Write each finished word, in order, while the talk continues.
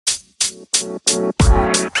Howdy,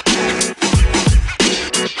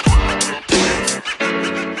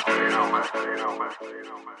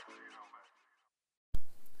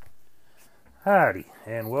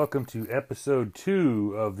 and welcome to episode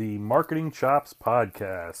 2 of the Marketing Chops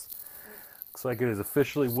podcast. Looks like it is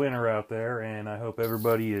officially winter out there, and I hope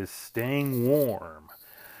everybody is staying warm.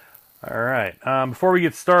 Alright, before we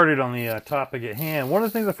get started on the topic at hand, one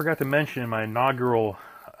of the things I forgot to mention in my inaugural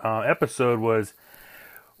episode was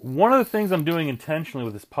one of the things I'm doing intentionally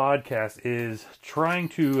with this podcast is trying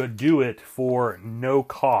to do it for no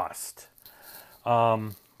cost.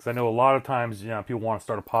 Because I know a lot of times, people want to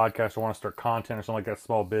start a podcast or want to start content or something like that,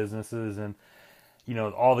 small businesses, and,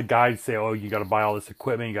 all the guides say, oh, you got to buy all this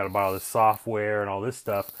equipment, you got to buy all this software and all this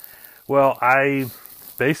stuff. Well, I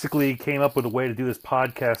basically came up with a way to do this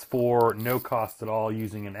podcast for no cost at all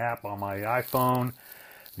using an app on my iPhone,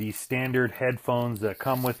 the standard headphones that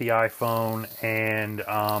come with the iPhone, and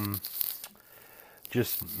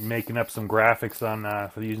just making up some graphics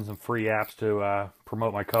for using some free apps to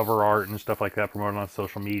promote my cover art and stuff like that, promote it on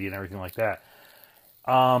social media and everything like that.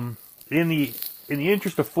 In the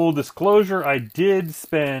interest of full disclosure, I did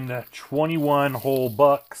spend 21 whole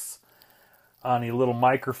bucks on a little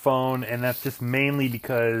microphone, and that's just mainly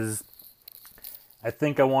because I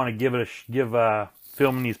think I want to give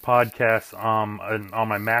filming these podcasts on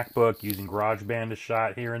my MacBook using GarageBand a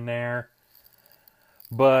shot here and there.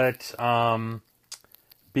 But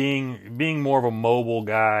being more of a mobile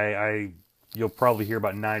guy, you'll probably hear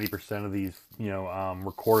about 90% of these,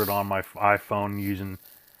 recorded on my iPhone using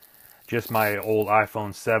just my old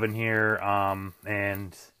iPhone 7 here,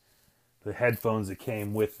 and the headphones that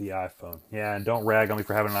came with the iPhone. Yeah, and don't rag on me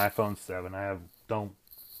for having an iPhone 7.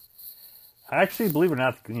 I actually, believe it or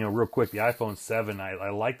not, real quick, the iPhone 7, I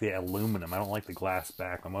like the aluminum. I don't like the glass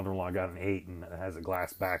back. My mother-in-law got an 8 and it has a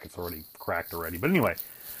glass back. It's already cracked already. But anyway.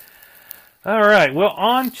 Alright, well,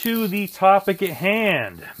 on to the topic at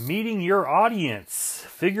hand. Meeting your audience.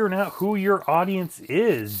 Figuring out who your audience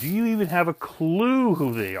is. Do you even have a clue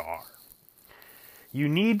who they are? You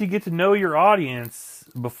need to get to know your audience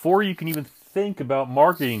before you can even think about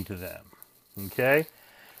marketing to them. Okay?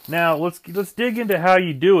 Now, let's dig into how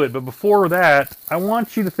you do it, but before that, I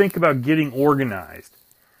want you to think about getting organized.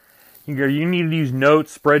 You need to use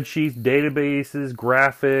notes, spreadsheets, databases,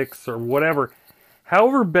 graphics, or whatever.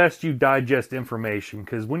 However best you digest information,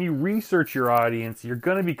 because when you research your audience, you're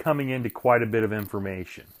going to be coming into quite a bit of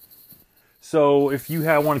information. So if you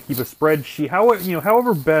want to keep a spreadsheet,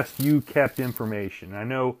 however best you kept information. I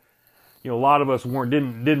know, a lot of us weren't the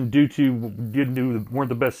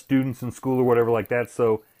best students in school or whatever like that.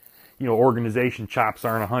 So, organization chops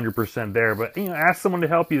aren't 100% there. But ask someone to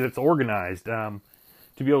help you that's organized to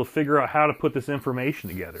be able to figure out how to put this information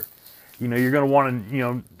together. You're going to want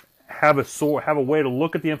to have a way to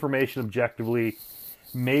look at the information objectively,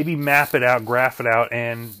 maybe map it out, graph it out,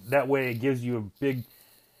 and that way it gives you a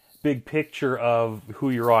big picture of who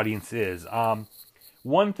your audience is.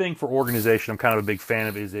 One thing for organization I'm kind of a big fan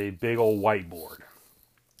of is a big old whiteboard.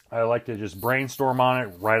 I like to just brainstorm on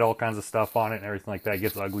it, write all kinds of stuff on it and everything like that. It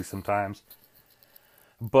gets ugly sometimes.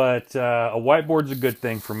 But a whiteboard's a good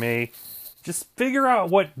thing for me. Just figure out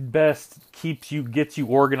what best gets you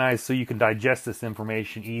organized so you can digest this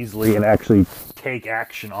information easily and actually take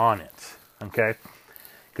action on it. Okay?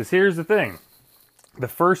 Because here's the thing. The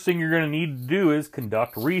first thing you're going to need to do is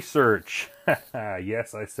conduct research.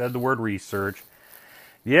 Yes, I said the word research.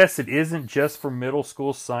 Yes, it isn't just for middle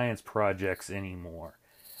school science projects anymore.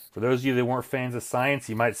 For those of you that weren't fans of science,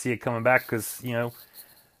 you might see it coming back because, you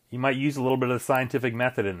might use a little bit of the scientific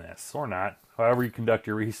method in this, or not, however you conduct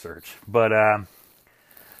your research. But,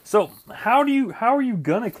 so how are you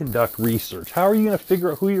going to conduct research? How are you going to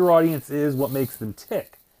figure out who your audience is, what makes them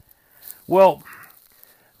tick? Well,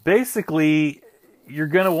 basically, you're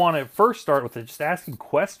going to want to first start with just asking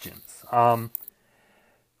questions. Ask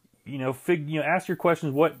your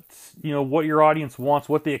questions what your audience wants,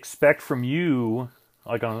 what they expect from you,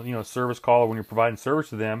 like on a service call or when you're providing service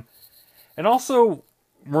to them. And also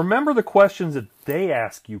remember the questions that they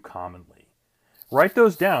ask you commonly. Write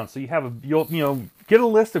those down so you'll get a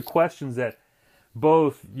list of questions that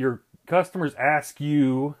both your customers ask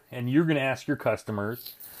you and you're going to ask your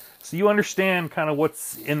customers, so you understand kind of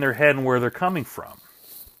what's in their head and where they're coming from.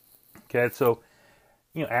 Okay, so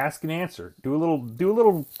ask and answer. Do a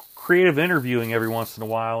little creative interviewing every once in a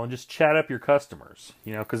while and just chat up your customers.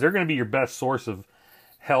 Because they're going to be your best source of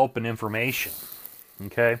help and information.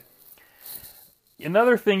 Okay.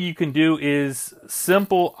 Another thing you can do is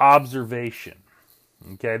simple observation.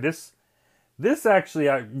 Okay, this actually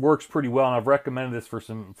works pretty well, and I've recommended this for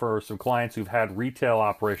some clients who've had retail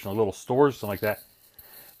operational little stores, something like that.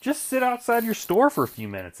 just sit outside your store for a few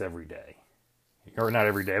minutes every day. Or not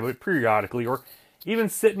every day, but periodically. Or even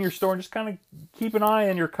sit in your store and just kind of keep an eye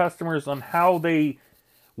on your customers, on how they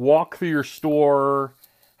walk through your store,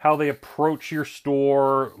 how they approach your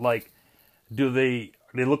store. Like, do they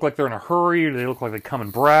look like they're in a hurry? Do they look like they come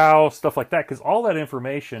and browse? Stuff like that. Because all that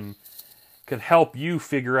information could help you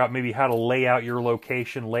figure out maybe how to lay out your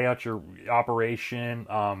location, lay out your operation,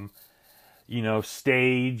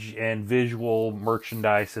 stage and visual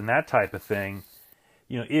merchandise and that type of thing.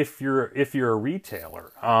 If you're a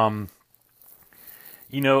retailer,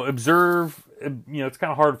 observe. It's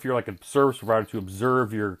kind of hard if you're like a service provider to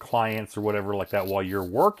observe your clients or whatever like that while you're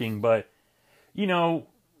working, but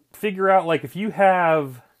figure out, like, if you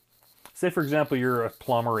have, say for example, you're a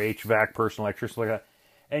plumber, HVAC person, electrician, like that,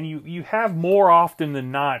 and you have more often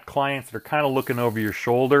than not clients that are kind of looking over your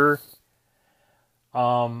shoulder.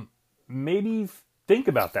 Maybe think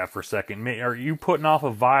about that for a second. Are you putting off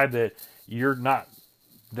a vibe that you're not,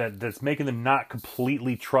 that's making them not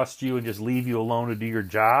completely trust you and just leave you alone to do your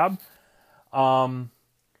job? Or,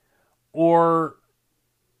 are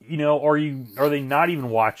they not even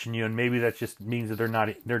watching you, and maybe that just means that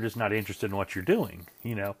they're just not interested in what you're doing.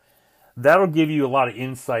 That'll give you a lot of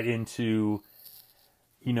insight into,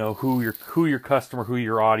 who your customer, who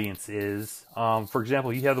your audience is. For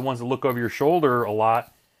example, you have the ones that look over your shoulder a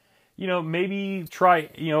lot. Maybe try,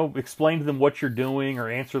 explain to them what you're doing, or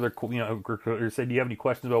answer their, or say, do you have any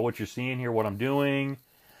questions about what you're seeing here, what I'm doing,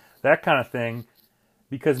 that kind of thing.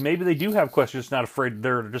 Because maybe they do have questions,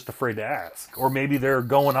 they're just afraid to ask. Or maybe they're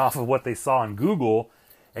going off of what they saw on Google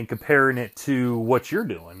and comparing it to what you're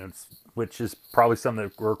doing, which is probably something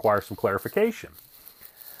that requires some clarification.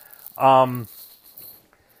 One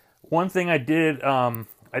thing I did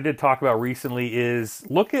talk about recently is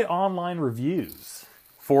look at online reviews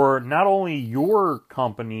for not only your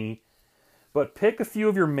company, but pick a few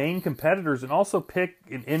of your main competitors, and also pick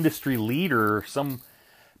an industry leader.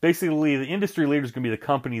 Basically, the industry leader is going to be the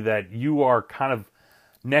company that you are kind of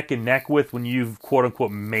neck and neck with when you've quote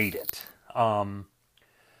unquote made it. And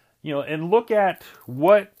look at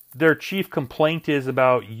what their chief complaint is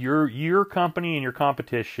about your company and your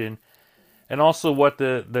competition, and also what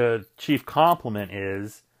the chief compliment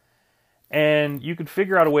is, and you can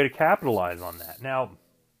figure out a way to capitalize on that. Now,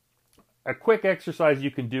 a quick exercise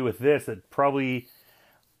you can do with this that probably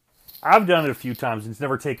I've done it a few times and it's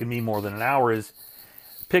never taken me more than an hour is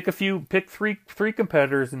pick three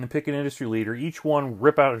competitors and then pick an industry leader. Each one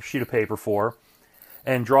rip out a sheet of paper for,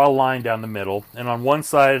 and draw a line down the middle. And on one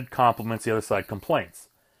side compliments, the other side complaints.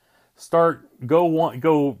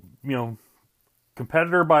 Go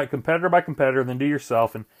competitor by competitor, then do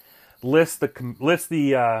yourself and list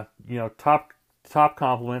the top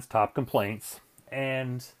compliments, top complaints,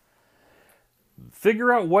 and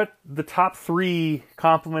figure out what the top 3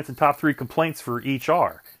 compliments and top 3 complaints for each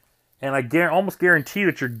are. And I almost guarantee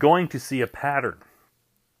that you're going to see a pattern.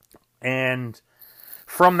 And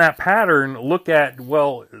from that pattern, look at,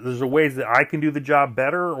 well, is there ways that I can do the job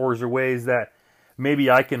better, or is there ways that maybe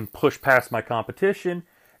I can push past my competition?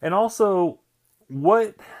 And also,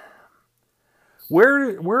 where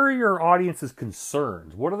are your audience's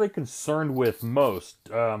concerns? What are they concerned with most?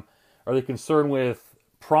 Are they concerned with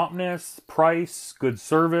promptness, price, good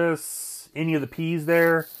service, any of the P's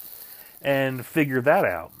there? And figure that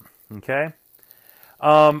out. Okay.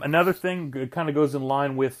 Another thing that kind of goes in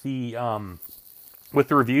line with the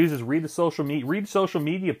reviews is read social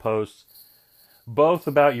media posts, both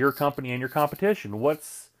about your company and your competition. What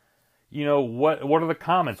are the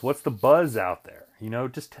comments? What's the buzz out there?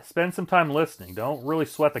 Just spend some time listening. Don't really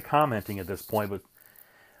sweat the commenting at this point, but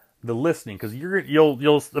the listening, because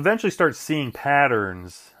you'll eventually start seeing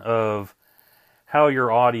patterns of how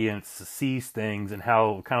your audience sees things and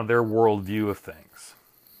how kind of their worldview of things.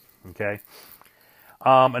 Okay.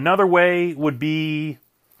 Another way would be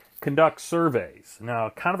conduct surveys.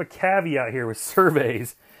 Now, kind of a caveat here with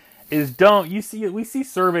surveys is we see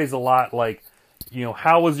surveys a lot like,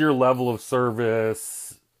 how was your level of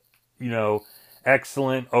service?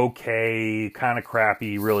 Excellent, okay, kind of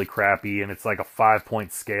crappy, really crappy, and it's like a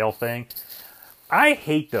 5-point scale thing. I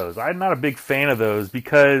hate those. I'm not a big fan of those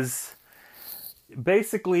because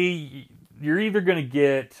basically you're either going to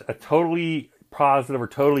get a totally positive or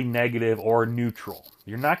totally negative or neutral.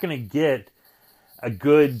 You're not going to get a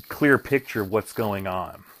good, clear picture of what's going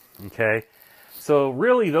on. Okay? So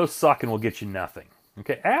really, those suck and will get you nothing.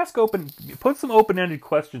 Okay? Put some open-ended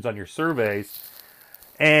questions on your surveys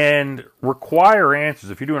and require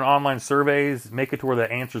answers. If you're doing online surveys, make it to where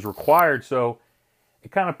the answer is required, so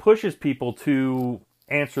it kind of pushes people to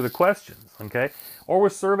answer the questions, okay? Or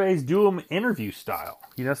with surveys, do them interview style.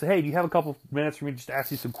 Say, hey, do you have a couple minutes for me to just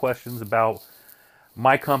ask you some questions about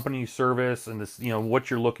my company's service and this, what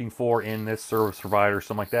you're looking for in this service provider,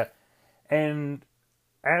 something like that. And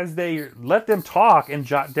as they let them talk and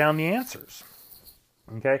jot down the answers,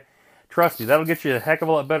 okay? Trust me, that'll get you a heck of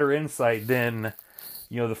a lot better insight than,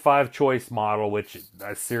 the 5-choice model, which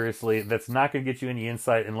seriously, that's not going to get you any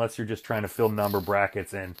insight unless you're just trying to fill number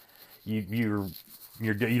brackets and you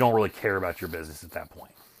don't really care about your business at that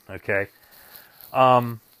point, okay?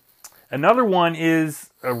 Another one is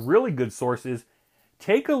a really good source is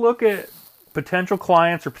take a look at potential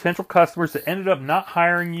clients or potential customers that ended up not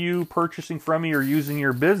hiring you, purchasing from you, or using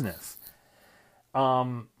your business.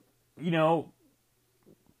 Is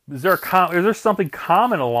there something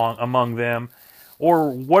common among them,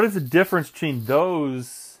 or what is the difference between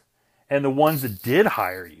those and the ones that did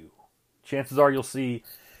hire you? Chances are you'll see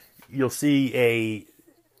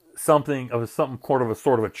something of a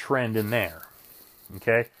trend in there.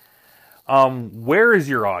 Okay, where is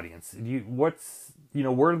your audience?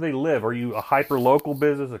 Where do they live? Are you a hyper local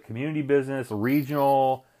business, a community business, a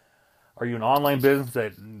regional? Are you an online business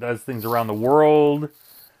that does things around the world?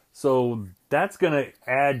 So that's going to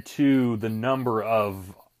add to the number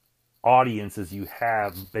of audiences you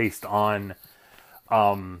have based on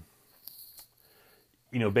the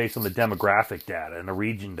demographic data and the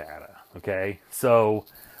region data. Okay, so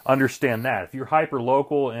understand that if you're hyper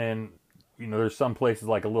local and there's some places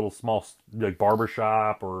like a little small like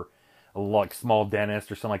barbershop or a small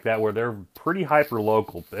dentist or something like that where they're pretty hyper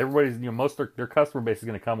local. Everybody's most of their customer base is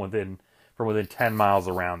going to come from within 10 miles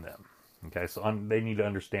around them. Okay, so they need to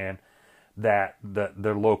understand that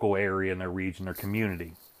their local area and their region, their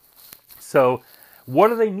community. So what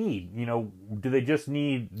do they need? Do they just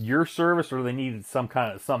need your service, or do they need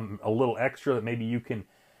a little extra that maybe you can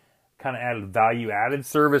kind of add a value added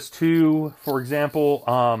service to? For example,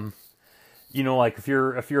 like if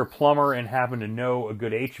you're a plumber and happen to know a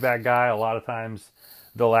good HVAC guy, a lot of times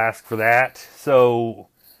they'll ask for that. So,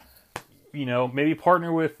 maybe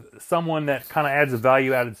partner with someone that kind of adds a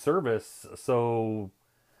value added service. So,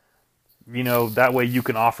 that way you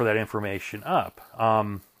can offer that information up.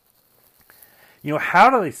 How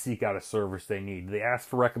do they seek out a service they need? Do they ask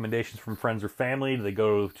for recommendations from friends or family? Do they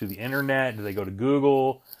go to the internet? Do they go to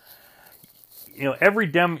Google? Every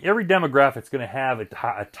demographic is going to have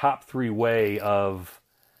a top 3 way of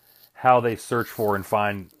how they search for and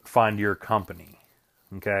find your company.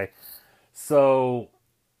 Okay, so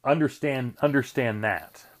understand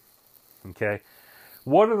that. Okay,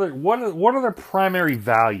 what are their primary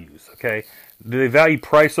values? Okay, do they value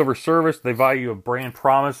price over service? Do they value a brand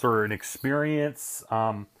promise or an experience?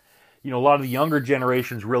 A lot of the younger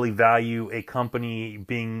generations really value a company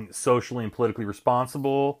being socially and politically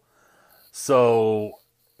responsible. So,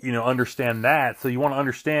 understand that. So you want to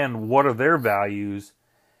understand what are their values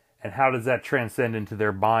and how does that transcend into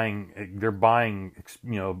their buying,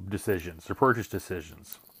 decisions, their purchase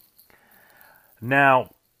decisions.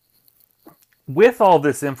 Now, with all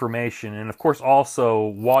this information, and of course also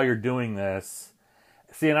while you're doing this,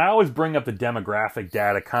 and I always bring up the demographic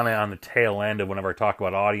data kind of on the tail end of whenever I talk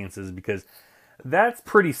about audiences, because that's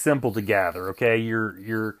pretty simple to gather, okay?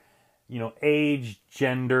 Your age,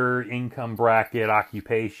 gender, income bracket,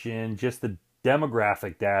 occupation, just the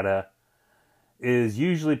demographic data is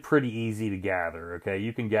usually pretty easy to gather, okay?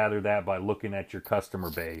 You can gather that by looking at your customer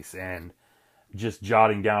base and just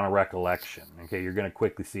jotting down a recollection, okay? You're going to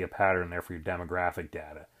quickly see a pattern there for your demographic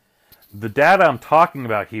data. The data I'm talking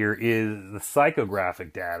about here is the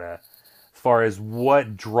psychographic data as far as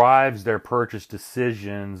what drives their purchase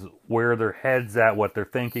decisions, where their head's at, what they're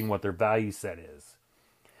thinking, what their value set is.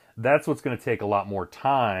 That's what's going to take a lot more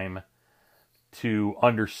time to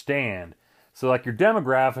understand. So like your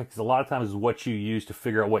demographics, a lot of times is what you use to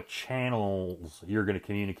figure out what channels you're going to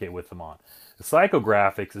communicate with them on. The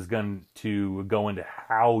psychographics is going to go into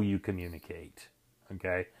how you communicate,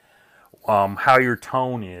 okay? How your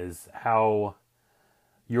tone is, how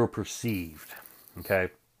you're perceived, okay?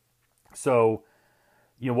 So,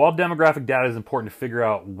 while demographic data is important to figure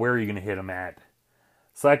out where you're going to hit them at,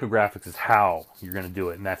 psychographics is how you're going to do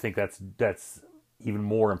it, and I think that's even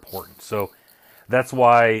more important. So that's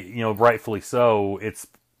why, rightfully so, it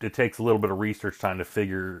takes a little bit of research time to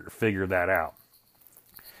figure that out.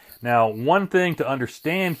 Now, one thing to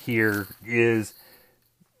understand here is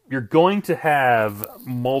you're going to have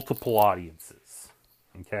multiple audiences,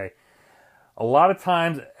 okay? A lot of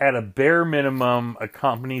times, at a bare minimum, a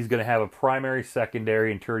company is going to have a primary,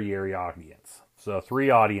 secondary, and tertiary audience. So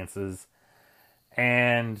 3 audiences.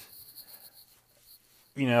 And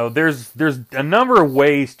there's a number of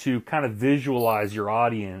ways to kind of visualize your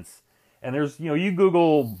audience. And there's, you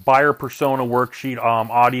Google buyer persona worksheet,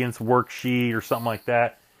 audience worksheet or something like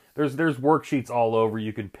that. There's worksheets all over.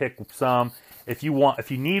 You can pick some. If you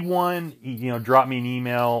need one, drop me an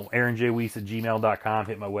email, aaronjweese@gmail.com.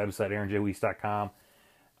 Hit my website, aaronjweese.com.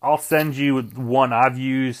 I'll send you one I've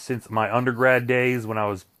used since my undergrad days when I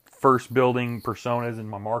was first building personas in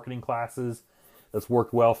my marketing classes. That's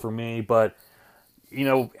worked well for me. But,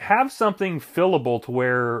 have something fillable to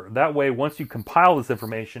where that way once you compile this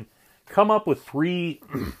information, come up with 3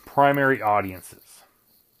 primary audiences.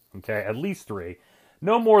 Okay, at least 3.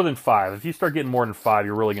 No more than 5. If you start getting more than 5,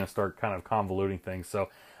 you're really going to start kind of convoluting things. So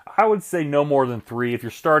I would say no more than 3. If you're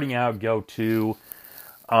starting out, go 2.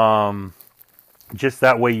 Just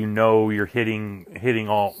that way you're hitting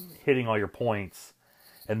all your points,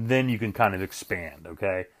 and then you can kind of expand.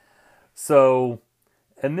 Okay, so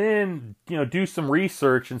and then do some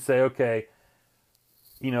research and say, okay,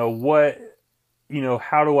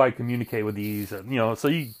 how do I communicate with these? So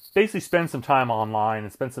you basically spend some time online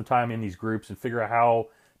and spend some time in these groups and figure out how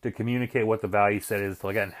to communicate what the value set is.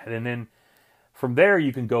 And then from there,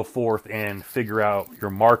 you can go forth and figure out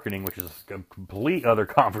your marketing, which is a complete other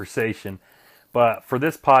conversation. But for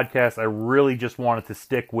this podcast, I really just wanted to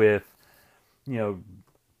stick with,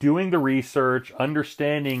 doing the research,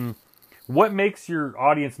 understanding what makes your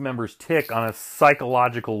audience members tick on a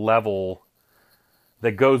psychological level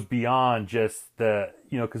that goes beyond just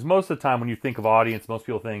because most of the time when you think of audience, most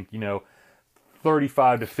people think,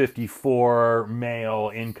 35 to 54,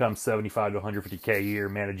 male, income 75 to 150K a year,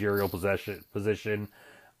 managerial position,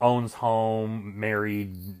 owns home,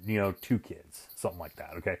 married, 2 kids, something like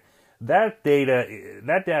that, okay? That data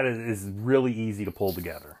is really easy to pull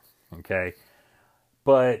together, okay?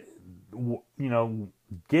 But,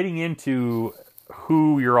 getting into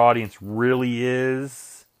who your audience really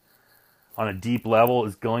is on a deep level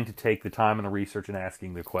is going to take the time and the research and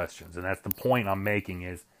asking the questions. And that's the point I'm making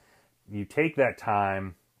is you take that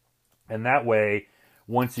time, and that way,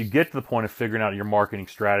 once you get to the point of figuring out your marketing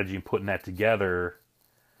strategy and putting that together,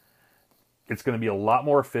 it's going to be a lot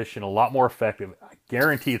more efficient, a lot more effective. I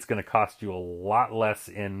guarantee it's going to cost you a lot less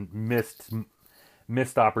in missed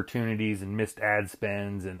opportunities and missed ad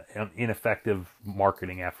spends and ineffective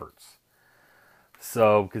marketing efforts.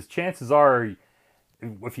 So, because chances are,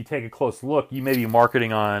 if you take a close look, you may be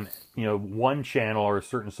marketing on, one channel or a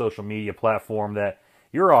certain social media platform that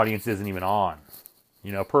your audience isn't even on.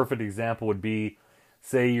 A perfect example would be,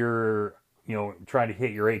 say you're, trying to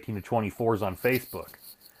hit your 18 to 24s on Facebook.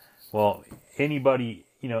 Well, anybody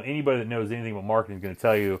that knows anything about marketing is going to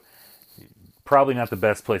tell you probably not the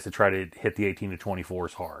best place to try to hit the 18 to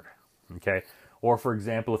 24s hard. Okay? Or for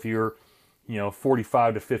example, if you're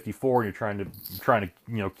 45 to 54 and you're trying to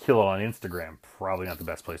kill it on Instagram, probably not the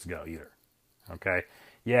best place to go either. Okay?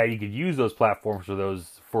 Yeah, you could use those platforms for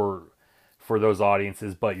those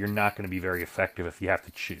audiences, but you're not going to be very effective if you have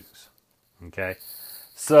to choose. Okay?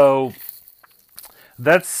 So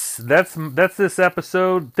that's this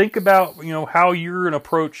episode. Think about, how you're going to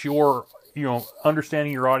approach your,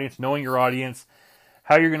 understanding your audience, knowing your audience,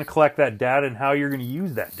 how you're going to collect that data and how you're going to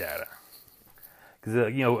use that data.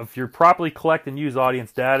 Because, if you properly collect and use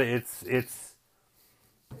audience data, it's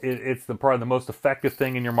probably the most effective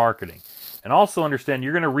thing in your marketing. And also understand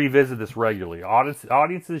you're going to revisit this regularly.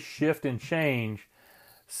 Audiences shift and change.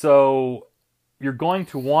 So you're going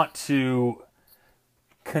to want to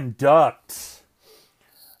conduct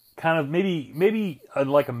kind of maybe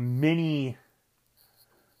like a mini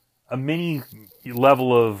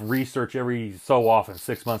level of research every so often,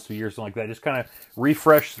 6 months to a year, something like that. Just kind of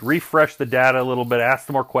refresh the data a little bit, ask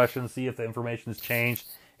some more questions, see if the information has changed.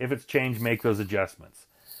 If it's changed, make those adjustments.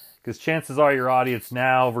 Because chances are your audience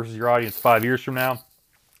now versus your audience 5 years from now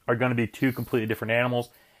are going to be 2 completely different animals,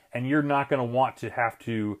 and you're not going to want to have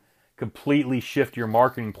to completely shift your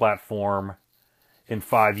marketing platform in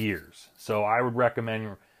 5 years. So I would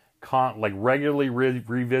recommend regularly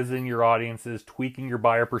revisiting your audiences, tweaking your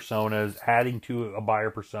buyer personas, adding to a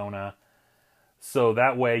buyer persona. So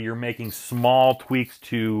that way you're making small tweaks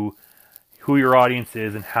to who your audience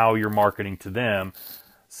is and how you're marketing to them.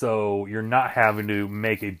 So you're not having to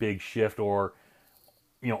make a big shift or,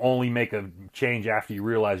 only make a change after you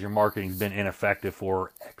realize your marketing's been ineffective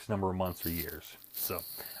for X number of months or years. So,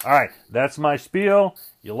 all right, that's my spiel.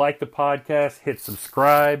 You like the podcast, hit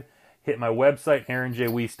subscribe. Hit my website,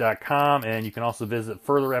 aaronjweese.com, and you can also visit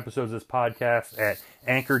further episodes of this podcast at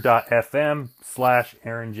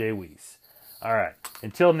anchor.fm/aaronjweese. All right,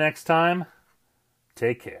 until next time,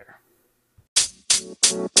 take care.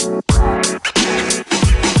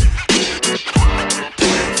 You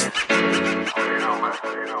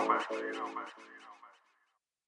know, man.